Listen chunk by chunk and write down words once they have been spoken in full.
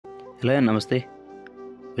Hello नमस्ते,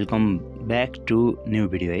 welcome back to new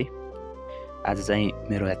video है। आज चाहिँ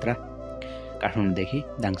मेरो यात्रा काठमाडौँदेखि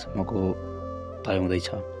दाङसम्मको तय हुँदैछ।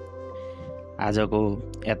 आजको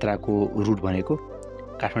यात्राको रुट भनेको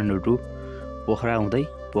काठमाडौँ टु पोखरा हुँदै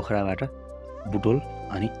पोखराबाट बुटवल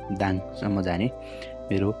अनि दाङसम्म जाने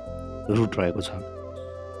मेरो रुट रहेको छ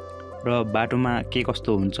र बाटोमा के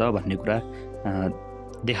कस्तो हुन्छ भन्ने कुरा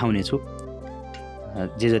देखाउने छु।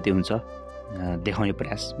 जे जति हुन्छ देखाउने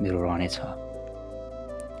प्रयास मेरो रहनेछ।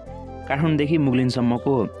 काठमाडौँदेखि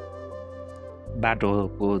मुग्लिनसम्मको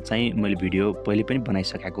बाटोको चाहिँ मैले भिडियो पहिले पनि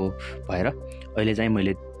बनाइसकेको भएर अहिले चाहिँ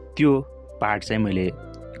मैले त्यो पार्ट चाहिँ मैले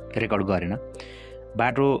रेकर्ड गरेन।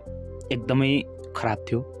 बाटो एकदमै खराब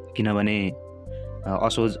थियो, किनभने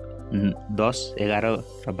असोज 10, 11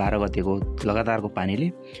 र 12 गतेको लगातारको पानीले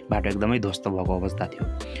बाटो एकदमै ध्वस्त भएको अवस्था थियो।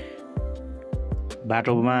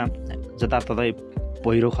 बाटोमा जताततै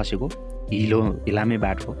पहिरो खसेको हिलामे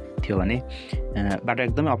बाटो थियो भने बाटो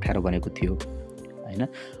एकदमै अप्ठ्यारो बनेको थियो हैन।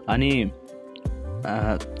 अनि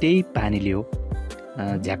त्यही पानीले हो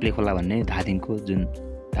झ्याप्ले खोला भन्ने धादिङको, जुन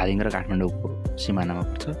धादिङ र काठमाडौँको सिमानामा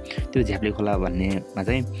पर्छ, त्यो झ्याप्ले खोला भन्नेमा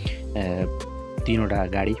चाहिँ 3वटा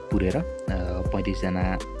गाडी पुरेर 35 जना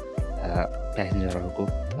प्यासेन्जरहरूको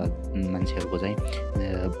मान्छेहरूको चाहिँ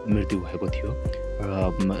मृत्यु भएको थियो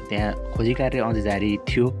र त्यहाँ खोजी कार्य अझै जारी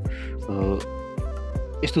थियो।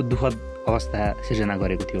 यस्तो दुःखद अवस्था सिर्जना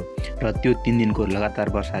गरेको थियो र त्यो 3 दिनको लगातार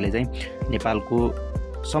वर्षाले चाहिँ नेपालको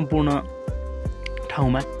सम्पूर्ण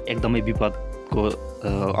ठाउँमा एकदमै विपदको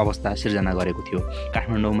अवस्था सिर्जना गरेको थियो।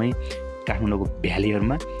 काठमाडौँको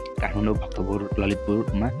भ्यालीहरूमा, काठमाडौँ, भक्तपुर,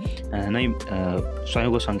 ललितपुरमा नै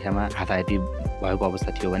सयौँको सङ्ख्यामा हाताहाती भएको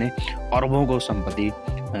अवस्था थियो भने अर्बौँको सम्पत्ति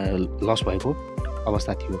लस भएको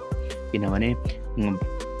अवस्था थियो। किनभने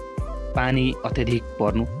पानी अत्यधिक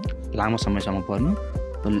पर्नु, लामो समयसम्म पर्नु,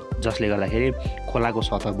 जसले गर्दाखेरि खोलाको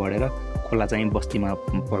सतह बढेर खोला चाहिँ बस्तीमा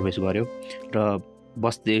प्रवेश गर्यो र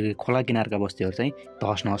खोला किनारका बस्तीहरू चाहिँ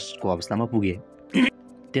तहस नहसको अवस्थामा पुगे।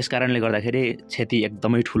 त्यस कारणले गर्दाखेरि क्षति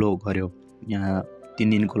एकदमै ठुलो गर्यो। 3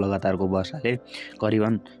 दिनको लगातारको वर्षाले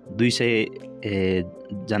करिबन 200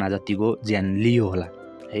 जना जतिको ज्यान लियो होला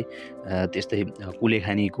है। त्यस्तै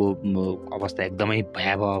कुलेखानीको अवस्था एकदमै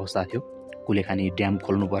भयावह अवस्था थियो। कुलेखानी ड्याम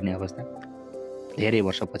खोल्नुपर्ने अवस्था धेरै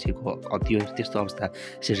वर्षपछिको त्यस्तो अवस्था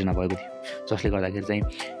सिर्जना भएको थियो, जसले गर्दाखेरि चाहिँ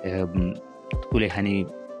कुलेखानी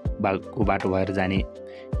को बाटो भएर जाने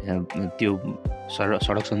त्यो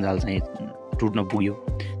सडक सञ्जाल चाहिँ टुट्न पुग्यो।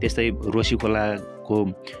 त्यस्तै रोसी खोलाको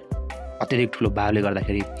अत्यधिक ठुलो बहावले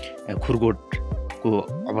गर्दाखेरि खुरकोटको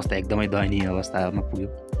अवस्था एकदमै दयनीय अवस्थामा पुग्यो।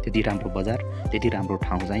 त्यति राम्रो बजार, त्यति राम्रो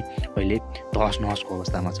ठाउँ चाहिँ अहिले तहस नहसको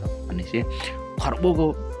अवस्थामा छ भन्ने चाहिँ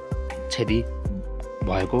खर्बको क्षति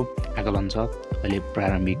भएको आकलन छ अहिले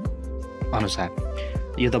प्रारम्भिक अनुसार।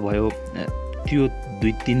 यो त भयो त्यो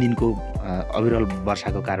 2-3 दिनको अविरल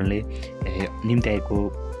वर्षाको कारणले निम्त्याएको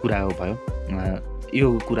कुरा भयो। यो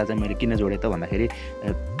कुरा चाहिँ मैले किन जोडेँ त भन्दाखेरि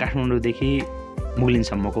काठमाडौँदेखि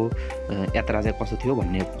मुग्लिनसम्मको यात्रा चाहिँ कस्तो थियो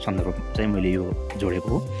भन्ने सन्दर्भ चाहिँ मैले यो जोडेको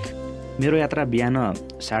हो। मेरो यात्रा बिहान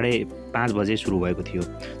 5:30 बजे सुरु भएको थियो,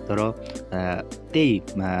 तर त्यही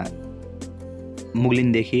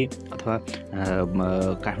मुग्लिनदेखि अथवा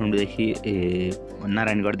काठमाडौँदेखि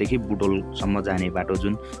नरायणगढदेखि बुटवलसम्म जाने बाटो,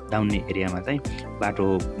 जुन डाउन्ने एरियामा चाहिँ बाटो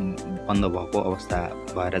बन्द भएको अवस्था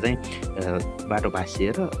भएर चाहिँ बाटो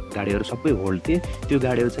भाँसिएर गाडीहरू सबै होल्ड थिए। त्यो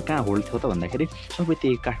गाडीहरू चाहिँ कहाँ होल्ड थियो त भन्दाखेरि सबै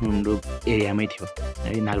त्यही काठमाडौँ एरियामै थियो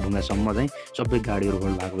है। नागदुङ्गासम्म चाहिँ सबै गाडीहरू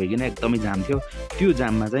होल्ड भएको भइकन एकदमै जाम थियो। त्यो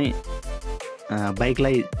जाममा चाहिँ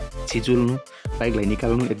बाइकलाई छिचुल्नु, बाइकलाई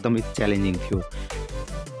निकाल्नु एकदमै च्यालेन्जिङ थियो।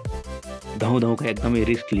 धाउँका एकदमै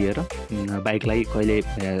रिस्क लिएर बाइकलाई कहिले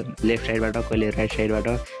लेफ्ट साइडबाट, कहिले राइट साइडबाट,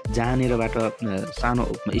 जहाँनिरबाट सानो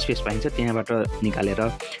स्पेस पाइन्छ त्यहाँबाट निकालेर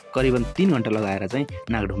करिबन 3 घन्टा लगाएर चाहिँ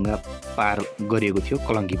नागदुङ्गा पार गरिएको थियो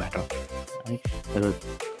कलङ्कीबाट है। र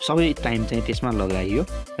सबै टाइम चाहिँ त्यसमा लगाइयो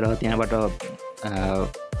र त्यहाँबाट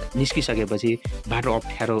निस्किसकेपछि बाटो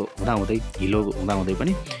अप्ठ्यारो हुँदाहुँदै, हिलो हुँदाहुँदै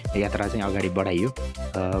पनि यात्रा चाहिँ अगाडि बढाइयो।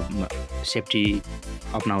 सेफ्टी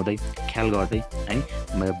अपनाउँदै, ख्याल गर्दै है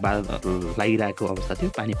लागिरहेको अवस्था थियो।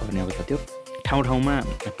 पानी पर्ने अवस्था थियो। ठाउँमा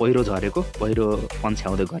पहिरो झरेको, पहिरो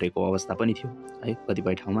पन्छ्याउँदै गरेको अवस्था पनि थियो है।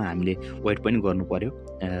 कतिपय ठाउँमा हामीले वेट पनि गर्नु पर्यो,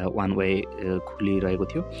 1 वे खुलिरहेको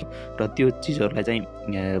थियो र त्यो चिजहरूलाई चाहिँ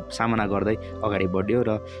सामना गर्दै अगाडि बढ्यो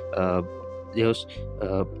र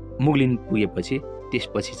मुग्लिन पुगेपछि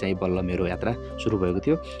त्यसपछि चाहिँ बल्ल मेरो यात्रा सुरु भएको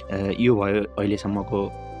थियो। यो भयो अहिलेसम्मको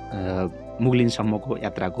मुग्लिनसम्मको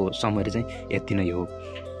यात्राको समरी चाहिँ यति नै हो।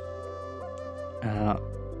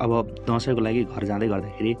 अब दसैँको लागि घर जाँदै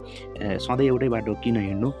गर्दाखेरि सधैँ एउटै बाटो किन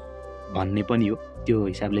हिँड्नु भन्ने पनि हो। त्यो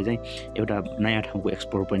हिसाबले चाहिँ एउटा नयाँ ठाउँको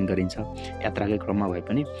एक्सप्लोर पनि गरिन्छ यात्राकै क्रममा भए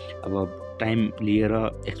पनि। अब टाइम लिएर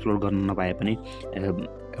एक्सप्लोर गर्न नपाए पनि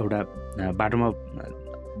एउटा बाटोमा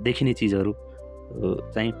देखिने चिजहरू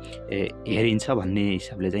चाहिँ हेरिन्छ भन्ने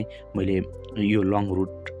हिसाबले चाहिँ मैले यो लङ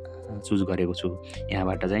रुट चुज गरेको छु।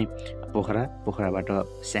 यहाँबाट चाहिँ पोखराबाट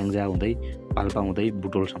स्याङ्जा हुँदै पाल्पा हुँदै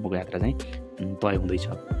बुटवलसम्मको यात्रा चाहिँ तय हुँदैछ।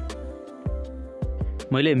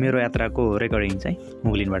 मैले मेरो यात्राको रेकर्डिङ चाहिँ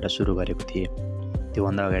मुग्लिनबाट सुरु गरेको थिएँ।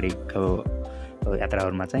 त्योभन्दा अगाडिको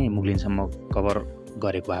यात्राहरूमा चाहिँ मुग्लिनसम्म कभर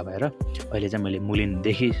गरेको भएर अहिले चाहिँ मैले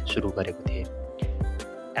मुग्लिनदेखि सुरु गरेको थिएँ।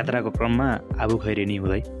 यात्राको क्रममा आबु खैरेनी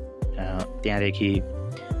हुँदै त्यहाँदेखि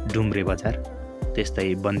डुम्रे बजार,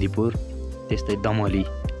 त्यस्तै बन्दीपुर, त्यस्तै दमली,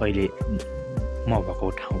 अहिले म भएको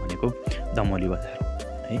ठाउँ भनेको दमली बजार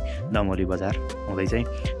है। दमली बजार हुँदै चाहिँ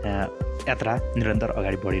यात्रा निरन्तर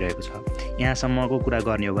अगाडि बढिरहेको छ। यहाँसम्मको कुरा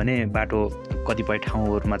गर्ने हो भने बाटो कतिपय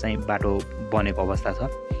ठाउँहरूमा चाहिँ बाटो बनेको अवस्था छ,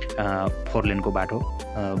 4 लेनको बाटो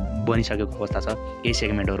बनिसकेको अवस्था छ, केही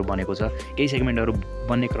सेगमेन्टहरू बनेको छ, केही सेगमेन्टहरू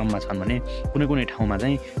बन्ने क्रममा छन् भने कुनै ठाउँमा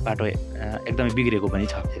चाहिँ बाटो एकदमै बिग्रेको पनि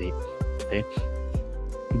छ फेरि है।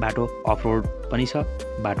 बाटो अफ रोड पनि छ,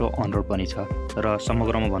 बाटो अन रोड पनि छ र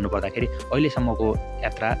समग्रमा भन्नुपर्दाखेरि अहिलेसम्मको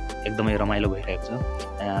यात्रा एकदमै रमाइलो भइरहेको छ।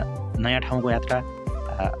 नयाँ ठाउँको यात्रा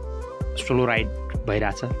सोलो राइड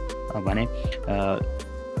भइरहेछ भने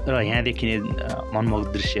र यहाँ देखिने मनमोहक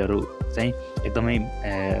दृश्यहरू चाहिँ एकदमै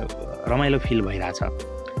रमाइलो फिल भइरहेछ।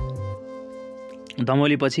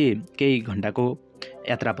 दमोलीपछि केही घन्टाको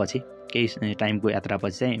यात्रापछि, केही टाइमको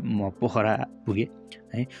यात्रापछि चाहिँ म पोखरा पुगेँ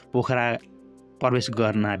है। पोखरा प्रवेश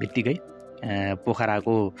गर्न बित्तिकै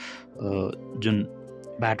पोखराको जुन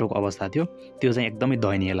बाटोको अवस्था थियो त्यो चाहिँ एकदमै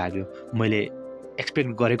दयनीय लाग्यो। मैले एक्सपेक्ट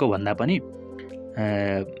गरेको भन्दा पनि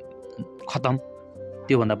खतम,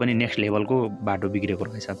 त्योभन्दा पनि नेक्स्ट लेभलको बाटो बिग्रेको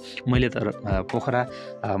रहेछ। मैले त पोखरा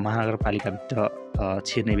महानगरपालिकाभित्र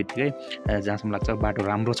छिर्ने बित्तिकै जहाँसम्म लाग्छ बाटो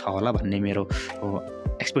राम्रो छ होला भन्ने मेरो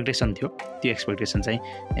एक्सपेक्टेसन थियो, त्यो एक्सपेक्टेसन चाहिँ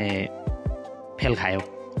फेल खायो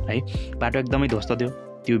है। बाटो एकदमै ध्वस्त थियो,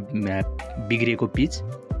 त्यो बिग्रिएको पिच,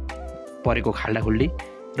 परेको खाल्डाखुल्डी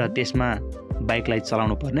र त्यसमा बाइकलाई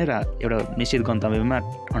चलाउनु पर्ने र एउटा निश्चित गन्तव्यमा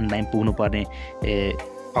अन टाइम पुग्नु पर्ने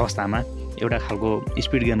अवस्थामा एउटा खालको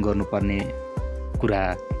स्पिड गेन गर्नुपर्ने कुरा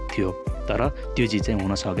थियो। तर त्यो चिज चाहिँ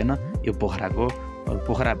हुन सकेन। यो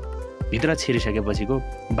पोखराभित्र छिरिसकेपछिको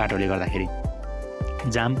बाटोले गर्दाखेरि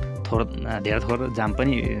जाम धेरै थोर जाम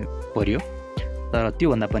पनि पर्यो। तर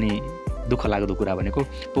त्योभन्दा पनि दुःख लाग्दो कुरा भनेको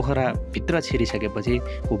पोखराभित्र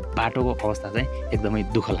छिरिसकेपछिको बाटोको अवस्था चाहिँ एकदमै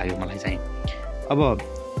दुःख लाग्यो मलाई चाहिँ। अब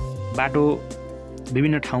बाटो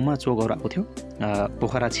विभिन्न ठाउँमा चोकहरू आएको थियो।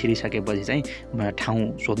 पोखरा छिरिसकेपछि चाहिँ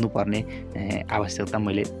ठाउँ सोध्नुपर्ने आवश्यकता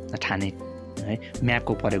मैले ठाने है।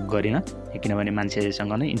 म्यापको प्रयोग गरिनँ, किनभने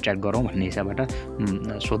मान्छेसँग नै इन्ट्र्याक्ट गरौँ भन्ने हिसाबबाट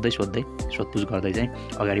सोधपुछ गर्दै चाहिँ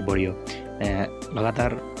अगाडि बढियो।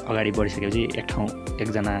 लगातार अगाडि बढिसकेपछि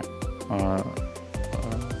एकजना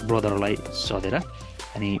ब्रदरलाई सोधेर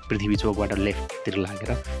अनि पृथ्वी चोकबाट लेफ्टतिर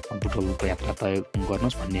लागेर बुटवलको यात्रा तय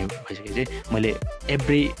गर्नुहोस् भन्ने भइसकेपछि मैले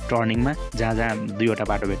एभ्री टर्निङमा जहाँ 2वटा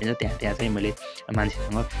बाटो भेटिन्छ त्यहाँ चाहिँ मैले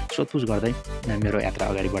मान्छेसँग सोधपुछ गर्दै मेरो यात्रा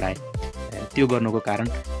अगाडि बढाएँ। त्यो गर्नुको कारण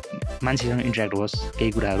मान्छेसँग इन्ट्र्याक्ट होस्,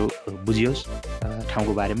 केही कुराहरू बुझियोस्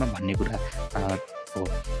ठाउँको बारेमा भन्ने कुरा हो।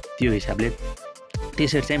 त्यो हिसाबले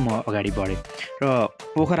त्यसरी चाहिँ म अगाडि बढेँ र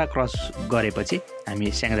पोखरा क्रस गरेपछि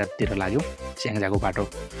हामी स्याङ्जातिर लाग्यौँ। स्याङ्जाको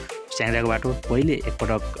बाटो पहिले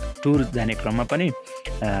एकपटक टुर जाने क्रममा पनि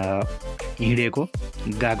हिँडेको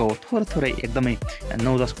गएको थोरै एकदमै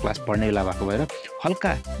 9-10 क्लास पढ्ने बेला भएको भएर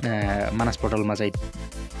हल्का मानस पटलमा चाहिँ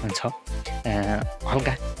छ,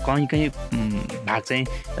 हल्का कहीँ भाग चाहिँ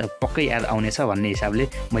पक्कै याद आउनेछ भन्ने हिसाबले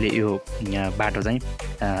मैले यो बाटो चाहिँ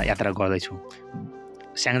यात्रा गर्दैछु।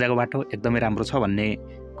 स्याङ्जाको बाटो एकदमै राम्रो छ भन्ने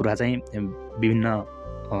कुरा चाहिँ विभिन्न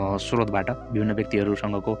स्रोतबाट, विभिन्न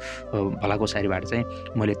व्यक्तिहरूसँगको भलाकुसारीबाट चाहिँ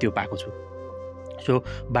मैले त्यो पाएको छु। सो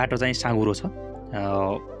बाटो चाहिँ साँघुरो छ,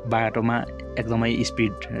 बाटोमा एकदमै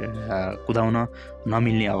स्पिड कुदाउन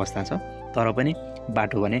नमिल्ने अवस्था छ, तर पनि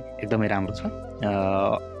बाटो भने एकदमै राम्रो छ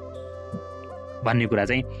भन्ने कुरा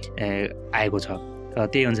चाहिँ आएको छ। र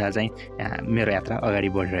त्यही अनुसार चाहिँ मेरो यात्रा अगाडि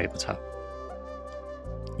बढिरहेको छ।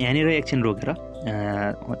 यहाँनिर एकछिन रोकेर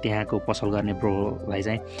त्यहाँको पसल गर्ने ब्रोलाई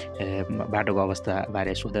चाहिँ बाटोको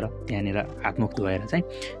अवस्थाबारे सोधेर त्यहाँनिर हातमुख धोएर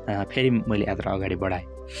चाहिँ फेरि मैले यात्रा अगाडि बढाएँ।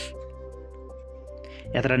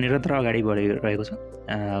 यात्रा निरन्तर अगाडि बढिरहेको छ।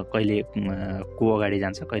 कहिले को अगाडि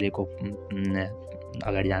जान्छ, कहिले को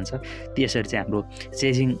अगाडि जान्छ, त्यसरी चाहिँ हाम्रो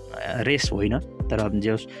चेजिङ रेस होइन, तर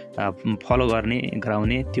जे फलो गर्ने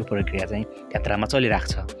गराउने त्यो प्रक्रिया चाहिँ यात्रामा चलिरहेको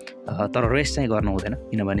छ। तर रेस्ट चाहिँ गर्नु हुँदैन,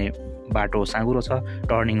 किनभने बाटो साँघुरो छ,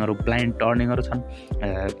 टर्निङहरू ब्लाइन्ड टर्निङहरू छन्।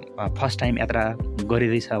 फर्स्ट टाइम यात्रा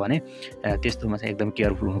गरिँदैछ भने त्यस्तोमा चाहिँ एकदम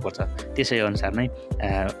केयरफुल हुनुपर्छ। त्यसै अनुसार नै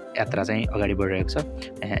यात्रा चाहिँ अगाडि बढिरहेको छ।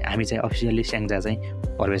 हामी चाहिँ अफिसियल्ली स्याङ्जा चाहिँ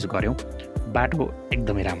प्रवेश गऱ्यौँ। बाटो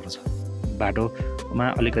एकदमै राम्रो छ। बाटोमा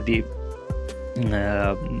अलिकति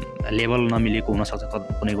लेभल नमिलेको हुनसक्छ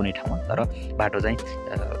कुनै कुनै ठाउँमा, तर बाटो चाहिँ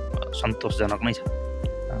सन्तोषजनक नै छ।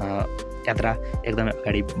 यात्रा एकदमै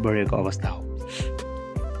अगाडि बढेको अवस्था हो।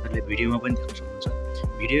 भिडियोमा पनि देख्न सक्नुहुन्छ,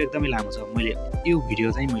 भिडियो एकदमै लामो छ। यो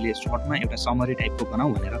भिडियो चाहिँ मैले सर्टमा एउटा समरी टाइपको बनाऊ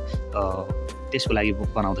भनेर त्यसको लागि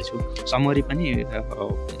बनाउँदैछु। समरी पनि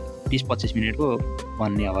 20-25 मिनटको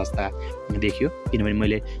बन्ने अवस्था देखियो, किनभने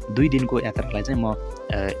मैले 2 दिनको यात्रालाई चाहिँ म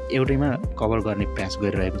एउटैमा कभर गर्ने प्रयास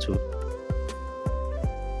गरिरहेको छु।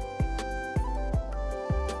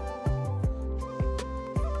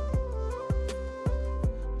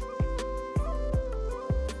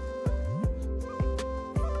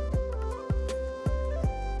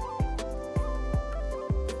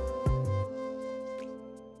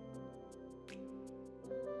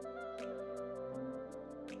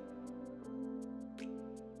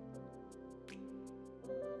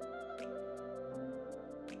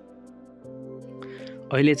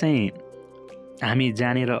 अहिले चाहिँ हामी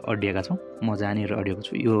जानेर अड्डिएका छौँ। म जानेर अडिएको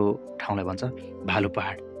छु। यो ठाउँलाई भन्छ भालु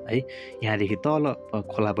पहाड है। यहाँदेखि तल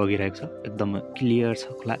खोला बगिरहेको छ, एकदम क्लियर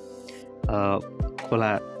छ खोला। खोला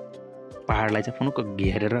पहाडलाई चाहिँ फुनुक्क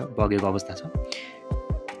घेरेर बगेको अवस्था छ।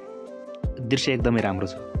 दृश्य एकदमै राम्रो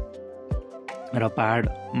छ र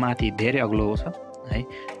पहाड माथि धेरै अग्लो छ है।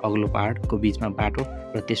 अग्लो पहाडको बिचमा बाटो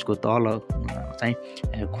र त्यसको तल चाहिँ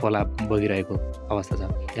खोला बगिरहेको अवस्था छ।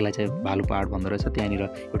 त्यसलाई चाहिँ भालु पहाड भन्दो रहेछ। त्यहाँनिर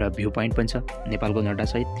एउटा भ्यू पोइन्ट पनि छ, नेपालको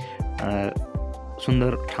झन्डासहित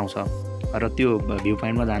सुन्दर ठाउँ छ। र त्यो भ्यू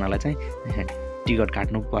पोइन्टमा जानलाई चाहिँ टिकट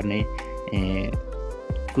काट्नुपर्ने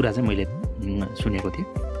कुरा चाहिँ मैले सुनेको थिएँ।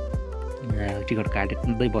 टिकट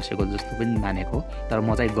काट्दै बसेको जस्तो पनि मानेको हो, तर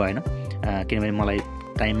म चाहिँ गएन, किनभने मलाई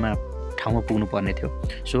टाइममा ठाउँमा पुग्नु पर्ने थियो।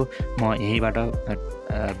 सो म यहीँबाट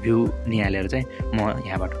भ्यू निहालेर चाहिँ म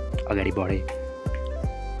यहाँबाट अगाडि बढेँ।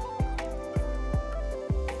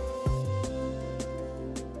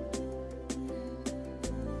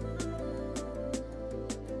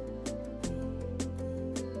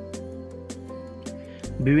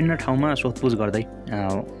 विभिन्न ठाउँमा सोधपुछ गर्दै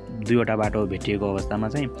 2वटा बाटो भेटिएको अवस्थामा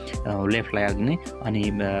चाहिँ लेफ्ट लाग्ने अनि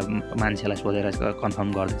मान्छेलाई सोधेर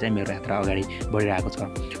कन्फर्म गर्दै चाहिँ मेरो यात्रा अगाडि बढिरहेको छ।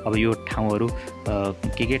 अब यो ठाउँहरू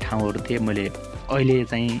के ठाउँहरू थिए मैले अहिले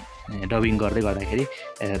चाहिँ डबिङ गर्दै गर्दाखेरि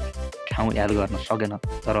ठाउँ याद गर्न सकेन,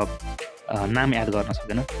 तर नाम याद गर्न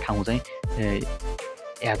सकेन। ठाउँ चाहिँ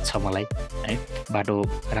याद छ मलाई है। बाटो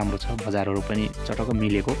राम्रो छ, बजारहरू पनि चटक्क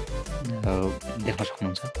मिलेको देख्न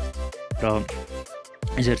सक्नुहुन्छ। र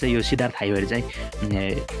यसरी चाहिँ यो सिद्धार्थ हाइवे चाहिँ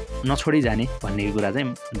नछोडी जाने भन्ने कुरा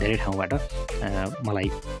चाहिँ धेरै ठाउँबाट मलाई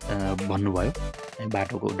भन्नुभयो।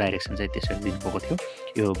 बाटोको डाइरेक्सन चाहिँ त्यसरी दिनुभएको थियो,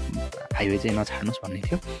 यो हाइवे चाहिँ नछाड्नुहोस् भन्ने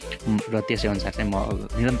थियो र त्यसै अनुसार चाहिँ म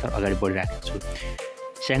निरन्तर अगाडि बढिरहेको छु।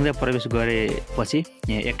 स्याङ्जा प्रवेश गरेपछि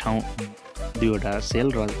एक ठाउँ 2वटा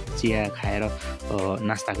सेल र चिया खाएर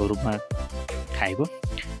नास्ताको रूपमा खाएको।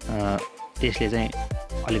 त्यसले चाहिँ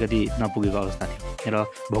अलिकति नपुगेको अवस्था थियो र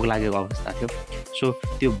भोक लागेको अवस्था थियो। सो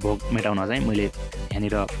त्यो भोक मेटाउन चाहिँ मैले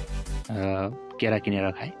यहाँनिर केरा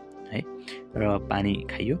किनेर खाएँ है र पानी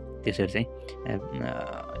खाइयो। त्यसरी चाहिँ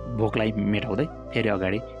भोकलाई मेटाउँदै फेरि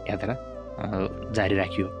अगाडि यात्रा जारी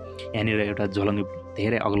राखियो। यहाँनिर एउटा झोलङ्गी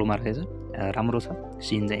धेरै अग्लोमा रहेछ, राम्रो छ।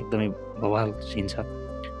 सिन चाहिँ एकदमै बवाल सिन छ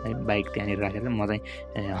है। बाइक त्यहाँनिर राखेर म चाहिँ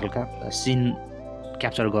हल्का सिन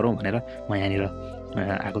क्याप्चर गरौँ भनेर म यहाँनिर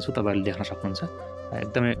आएको छु। तपाईँहरूले देख्न सक्नुहुन्छ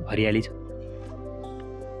एकदमै हरियाली छ।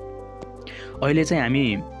 अहिले चाहिँ हामी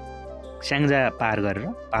स्याङ्जा पार गरेर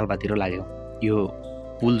पाल्पातिर लाग्यौँ। यो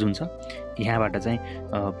पुल जुन छ यहाँबाट चाहिँ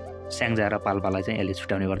स्याङ्जा र पाल्पालाई चाहिँ यसले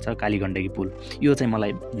छुट्याउने गर्छ, कालीगण्डकी पुल। यो चाहिँ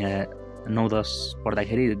मलाई 9-10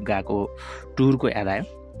 पढ्दाखेरि गएको टुरको याद आयो।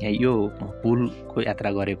 यो पुलको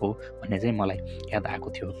यात्रा गरेको भन्ने चाहिँ मलाई याद आएको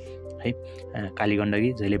थियो है।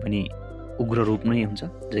 कालीगण्डकी जहिले पनि उग्र रूप नै हुन्छ,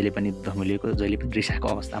 जहिले पनि धमिलिएको, जहिले पनि रिसाएको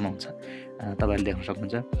अवस्थामा हुन्छ। तपाईँहरूले देख्न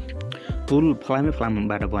सक्नुहुन्छ पुल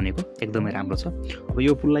फलामबाट बनेको एकदमै राम्रो छ। अब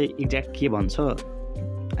यो पुललाई एक्ज्याक्ट के भन्छ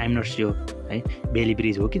आइएम नट स्योर है। बेली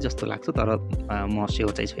ब्रिज हो कि जस्तो लाग्छ, तर म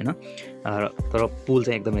स्योर चाहिँ छैन। तर पुल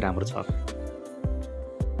चाहिँ एकदमै राम्रो छ।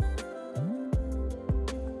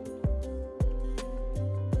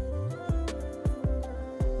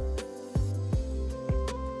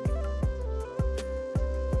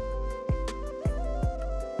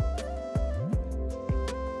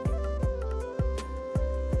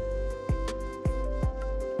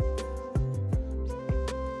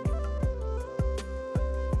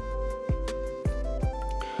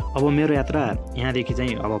 अब मेरो यात्रा यहाँदेखि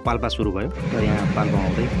चाहिँ अब पाल्पा सुरु भयो र यहाँ पाल्पा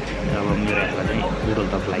आउँदै अब मेरो यात्रा चाहिँ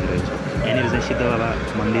बुटवलतर्फ लागिरहेको छ। यहाँनिर चाहिँ सिद्ध बाबा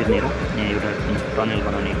मन्दिरनिर यहाँ एउटा टनल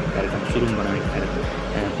बनाउने कार्यक्रम, सुरुङ बनाउने कार्यक्रम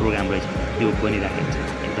प्रोग्राम रहेछ, त्यो बनिराखेको छ।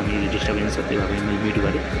 एकदमै डिस्टर्बेन्स छ, त्यो भएर मैले म्युट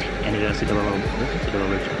गरेँ। यहाँनिर सिद्ध बाबा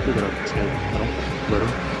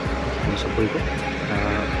गरौँ हामी सबैको।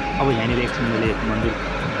 अब यहाँनिर एकछिन मैले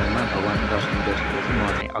मन्दिरमा भगवान् दर्शन गरिसकेपछि म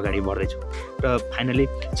चाहिँ अगाडि बढ्दैछु र फाइनली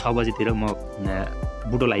 6 बजीतिर म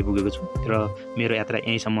बुटवल आइपुगेको छु र मेरो यात्रा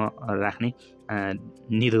यहीँसम्म राख्ने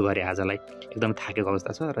निधो गरेँ। आजलाई एकदम थाकेको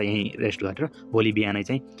अवस्था छ र यहीँ रेस्ट गरेर भोलि बिहानै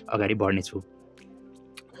चाहिँ अगाडि बढ्नेछु।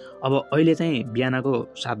 अब अहिले चाहिँ बिहानको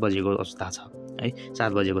 7 बजेको अवस्था छ है,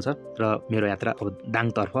 7 बजेको छ र मेरो यात्रा अब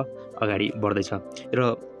दाङतर्फ अगाडि बढ्दैछ र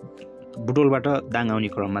बुटवलबाट दाङ आउने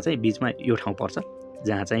क्रममा चाहिँ बिचमा यो ठाउँ पर्छ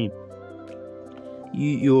जहाँ चाहिँ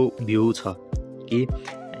यो भ्यू छ कि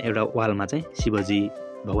एउटा वालमा चाहिँ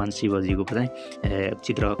भगवान् शिवजीको चाहिँ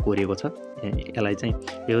चित्र कोरिएको छ। यसलाई चाहिँ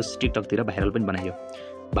यो टिकटकतिर भाइरल पनि बनाइयो।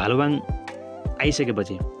 भालुवाङ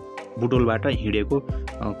आइसकेपछि बुटवलबाट हिँडेको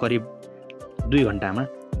करिब 2 घन्टामा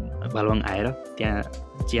भालुवाङ आएर त्यहाँ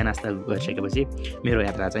चिया नास्ता गरिसकेपछि मेरो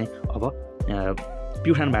यात्रा चाहिँ अब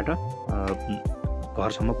प्युठानबाट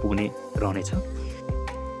घरसम्म पुग्ने रहनेछ।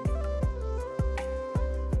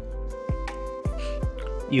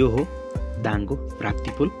 यो हो दाङको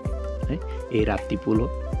राप्ती पुल है, यही राप्ती पुल हो।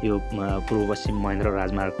 यो पूर्व पश्चिम महेन्द्र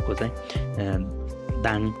राजमार्गको चाहिँ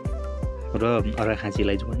दाङ र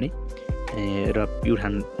अर्घाखाँचीलाई जोड्ने र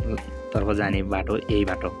प्युठानतर्फ जाने बाटो यही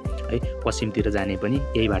बाटो है, पश्चिमतिर जाने पनि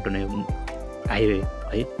यही बाटो नै हाइवे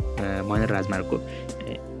है, महेन्द्र राजमार्गको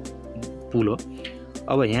पुल हो।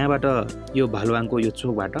 अब यहाँबाट यो भालुवाङको यो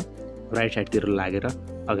चोकबाट राइट साइडतिर लागेर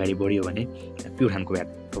अगाडि बढ्यो भने प्युठानको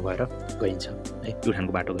बाटो भएर गइन्छ है,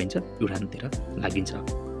 प्युठानको बाटो गइन्छ, प्युठानतिर लागिन्छ।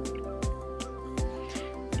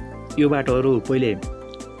 यो बाटोहरू पहिले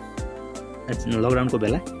लकडाउनको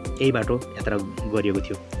बेला यही बाटो यात्रा गरिएको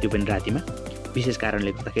थियो, त्यो पनि रातिमा। विशेष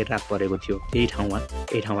कारणले गर्दाखेरि रात परेको थियो यही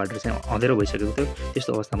ठाउँबाट चाहिँ अँधेरो भइसकेको थियो।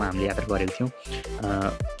 त्यस्तो अवस्थामा हामीले यात्रा गरेको थियौँ।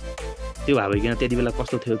 त्यो भइकन त्यति बेला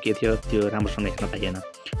कस्तो थियो के थियो त्यो राम्रोसँग हेर्न पाइएन।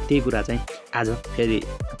 त्यही कुरा चाहिँ आज फेरि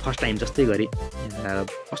फर्स्ट टाइम जस्तै गरी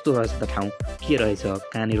कस्तो रहेछ त ठाउँ, के रहेछ,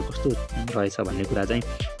 कहाँनिर कस्तो रहेछ भन्ने कुरा चाहिँ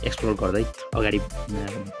एक्सप्लोर गर्दै अगाडि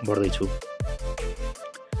बढ्दैछु।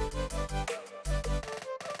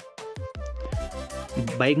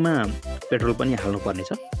 बाइकमा पेट्रोल पनि हाल्नुपर्ने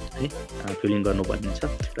छ है, फिलिङ गर्नुपर्ने छ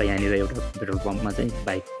र यहाँनिर एउटा पेट्रोल पम्पमा चाहिँ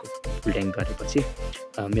बाइकको फुल ट्याङ्क गरेपछि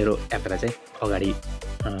मेरो यात्रा चाहिँ अगाडि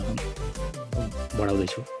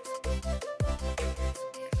बढाउँदैछु।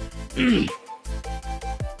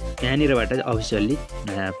 यहाँनिरबाट चाहिँ अफिसियल्ली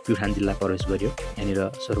प्युठान जिल्ला प्रवेश गर्यो। यहाँनिर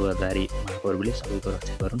सर्वधारी महाप्रभुले सबैको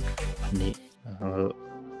रक्षा गरून् भन्ने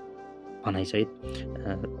भनाइसहित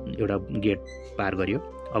एउटा गेट पार गर्यो।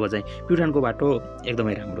 अब चाहिँ प्युठानको बाटो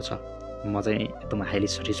एकदमै राम्रो छ, म चाहिँ एकदम हाइली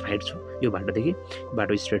सेटिस्फाइड छु। यो बाटोदेखि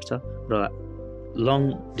बाटो स्ट्रेट छ र लङ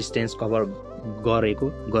डिस्टेन्स कभर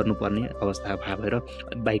गर्नुपर्ने अवस्था भएर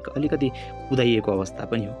बाइक अलिकति कुदाइएको अवस्था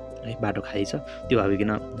पनि हो है, बाटो खाली छ। त्यो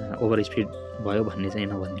भइकन ओभर स्पिड भयो भन्ने चाहिँ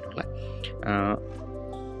नभनिदिनु होला।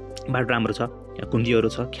 बाटो राम्रो छ, कुन्जीहरू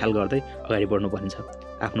छ, ख्याल गर्दै अगाडि बढ्नुपर्ने छ।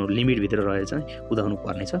 आफ्नो लिमिटभित्र रहेर चाहिँ कुदाउनु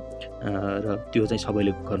पर्ने छ र त्यो चाहिँ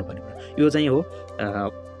सबैले गर्नुपर्ने कुरा। यो चाहिँ हो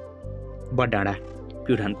बडडाँडा,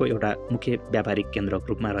 प्युठानको एउटा मुख्य व्यापारिक केन्द्रको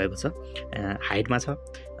रूपमा रहेको छ। हाइटमा छ,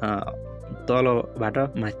 तलबाट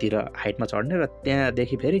माथितिर हाइटमा चढ्ने र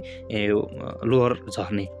त्यहाँदेखि फेरि लोअर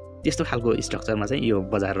झर्ने, त्यस्तो खालको स्ट्रक्चरमा चाहिँ यो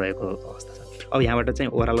बजार रहेको अवस्था छ। अब यहाँबाट चाहिँ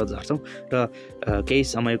ओह्रालो झर्छौँ र केही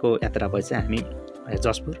समयको यात्रापछि चाहिँ हामी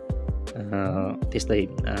जसपुर, त्यस्तै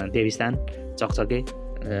देवीस्थान, चकचके,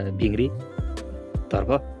 भिङ्ग्री तर्फ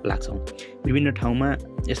लाग्छौँ। विभिन्न ठाउँमा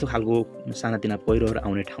यस्तो खालको सानातिना पहिरोहरू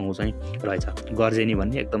आउने ठाउँ चाहिँ रहेछ। गर्जेनी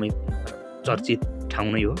भन्ने एकदमै चर्चित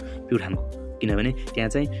ठाउँ नै हो प्युठानको, किनभने त्यहाँ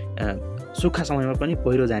चाहिँ सुक्खा समयमा पनि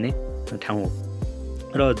पहिरो जाने ठाउँ हो।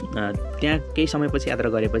 र त्यहाँ केही समयपछि यात्रा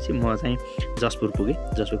गरेपछि म चाहिँ जसपुर पुगेँ।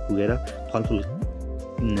 जसपुर पुगेर फलफुल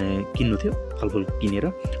किन्नु थियो, फलफुल किनेर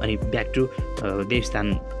अनि ब्याक टु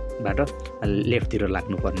देवस्थानबाट लेफ्टतिर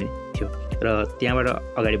लाग्नुपर्ने थियो र त्यहाँबाट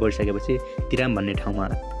अगाडि बढिसकेपछि तिराम भन्ने ठाउँमा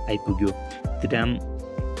आइपुग्यो। तिराम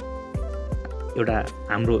एउटा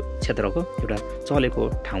हाम्रो क्षेत्रको एउटा चलेको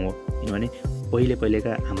ठाउँ हो, किनभने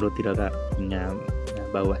पहिलेका हाम्रोतिरका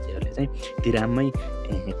बाबुबाजेहरूले चाहिँ तिराममै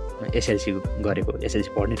एसएलसी गरेको, एसएलसी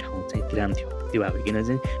पढ्ने ठाउँ चाहिँ तिराम थियो। त्यो भइकन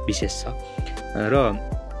चाहिँ विशेष छ र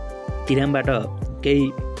तिरामबाट केही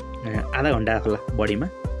आधा घन्टा होला बढीमा,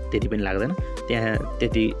 त्यति पनि लाग्दैन। त्यहाँ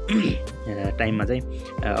त्यति टाइममा चाहिँ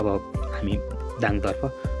अब हामी दाङतर्फ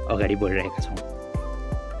अगाडि बढिरहेका छौँ।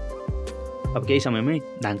 अब केही समयमै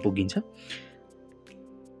दाङ पुगिन्छ।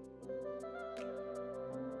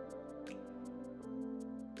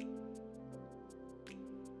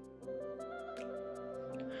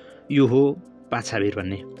 यो हो पाछा भिर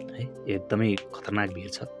भन्ने है, एकदमै खतरनाक भिर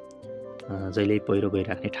छ, जहिले पहिरो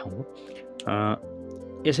गइराख्ने ठाउँ हो।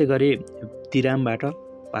 यसै गरी तिरामबाट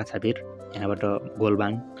पाछा भिर, यहाँबाट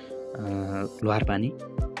गोलबाङ लोहारपानी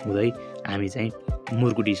हुँदै हामी चाहिँ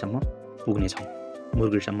मुरगुडीसम्म पुग्नेछौँ।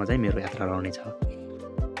 मुरगुडीसम्म चाहिँ मेरो यात्रा रहनेछ।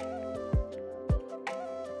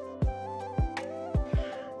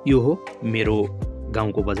 यो हो मेरो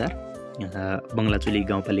गाउँको बजार, बङ्गलाचुली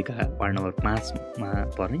गाउँपालिका वार्ड नम्बर 5 मा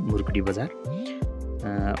पर्ने मुरगुडी बजार।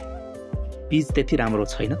 पिच त्यति राम्रो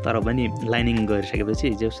छैन, तर पनि लाइनिङ गरिसकेपछि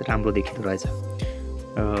जो राम्रो देखिँदो रहेछ।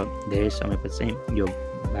 धेरै समयपछि चाहिँ यो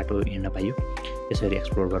बाटो हिँड्न पाइयो, यसरी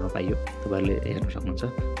एक्सप्लोर गर्न पाइयो। तपाईँहरूले हेर्न सक्नुहुन्छ।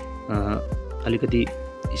 अलिकति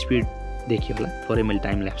स्पिड देखियो होला, थोरै मैले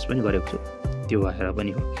टाइम ल्याप्स पनि गरेको छु, त्यो भएर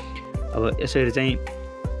पनि हो। अब यसरी चाहिँ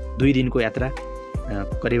 2 दिनको यात्रा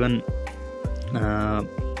करिबन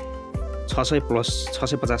 650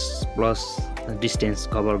 प्लस डिस्टेन्स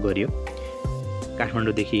कभर गरियो।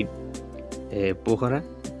 काठमाडौँदेखि पोखरा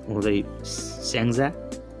हुँदै स्याङ्जा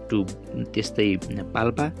टु त्यस्तै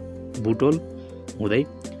पाल्पा बुटोल हुँदै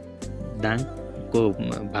दाङको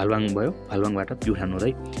भालवाङ भयो, भालवाङबाट प्युठान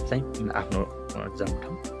हुँदै चाहिँ आफ्नो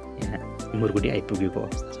जन्मठाउँ यहाँ मुरगुडी आइपुगेको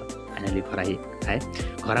अवस्था छ। फाइनली घर आए।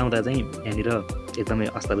 घर आउँदा चाहिँ यहाँनिर एकदमै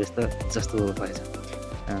अस्तव्यस्त जस्तो रहेछ।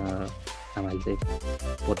 आमाले चाहिँ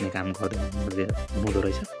पोत्ने काम गर्दै हुँदो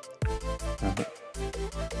रहेछ।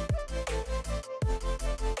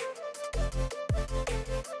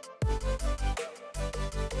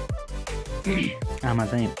 आमा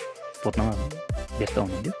चाहिँ पोत्नमा व्यस्त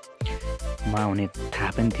हुनुहुन्थ्यो, म आउने थाहा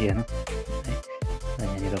पनि थिएन है।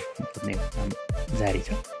 यहाँनिर पोत्ने काम जारी छ।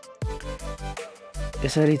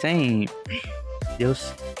 यसरी चाहिँ देउस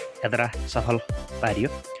यात्रा सफल पारियो।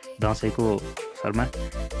 दसैँको अवसरमा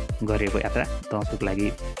गरेको यात्रा, दसैँको लागि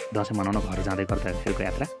दसैँ मनाउन घर जाँदै गर्दाखेरिको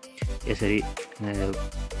यात्रा यसरी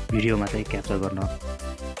भिडियोमा चाहिँ क्याप्चर गर्न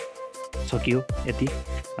सकियो यति।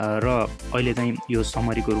 र अहिले चाहिँ यो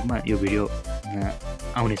समरीको रूपमा यो भिडियो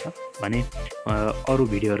आउनेछ भने अरू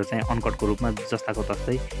भिडियोहरू चाहिँ अनकटको रूपमा जस्ताको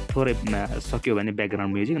तस्तै थोरै सक्यो भने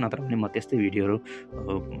ब्याकग्राउन्ड म्युजिक, नत्र भने म त्यस्तै भिडियोहरू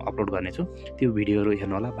अपलोड गर्नेछु। त्यो भिडियोहरू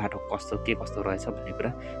हेर्नु होला, बाटो कस्तो के कस्तो रहेछ भन्ने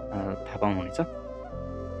कुरा थाहा पाउनुहुनेछ।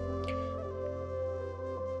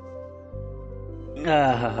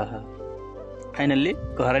 फाइनल्ली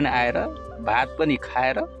घर नै आएर भात पनि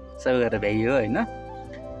खाएर सबै गरेर भ्याइयो होइन।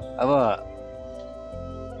 अब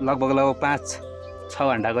लगभग 5-6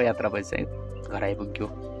 घन्टाको यात्रापछि चाहिँ घर आइपुग्यो।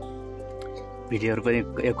 भिडियोहरू पनि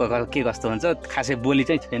के कस्तो हुन्छ खासै बोली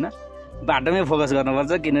चाहिँ छैन, बाटोमै फोकस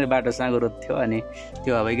गर्नुपर्छ किनभने बाटो साँगो रोड थियो। अनि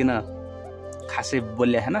त्यो भइकन खासै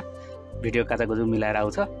बोल्या छैन, भिडियो काचाकुचुक मिलाएर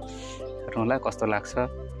आउँछ। हेर्नु होला कस्तो लाग्छ,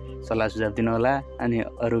 सल्लाह सुझाव दिनु होला। अनि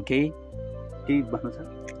अरू केही भन्नु छ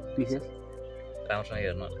विशेष? राम्रोसँग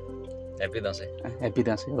हेर्नु होला। ह्याप्पी दसैँ। ह्याप्पी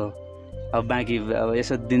दसैँ हो। अब बाँकी अब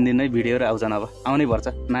यसो दिनदिनै भिडियोहरू आउँछन्, अब आउनै पर्छ,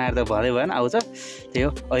 नआएर त भदै भएन, आउँछ। त्यही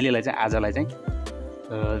हो। अहिलेलाई चाहिँ आजलाई चाहिँ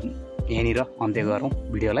यहीँनिर अन्त्य गरौँ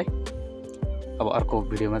भिडियोलाई। अब अर्को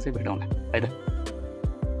भिडियोमा चाहिँ भेटौँला है त।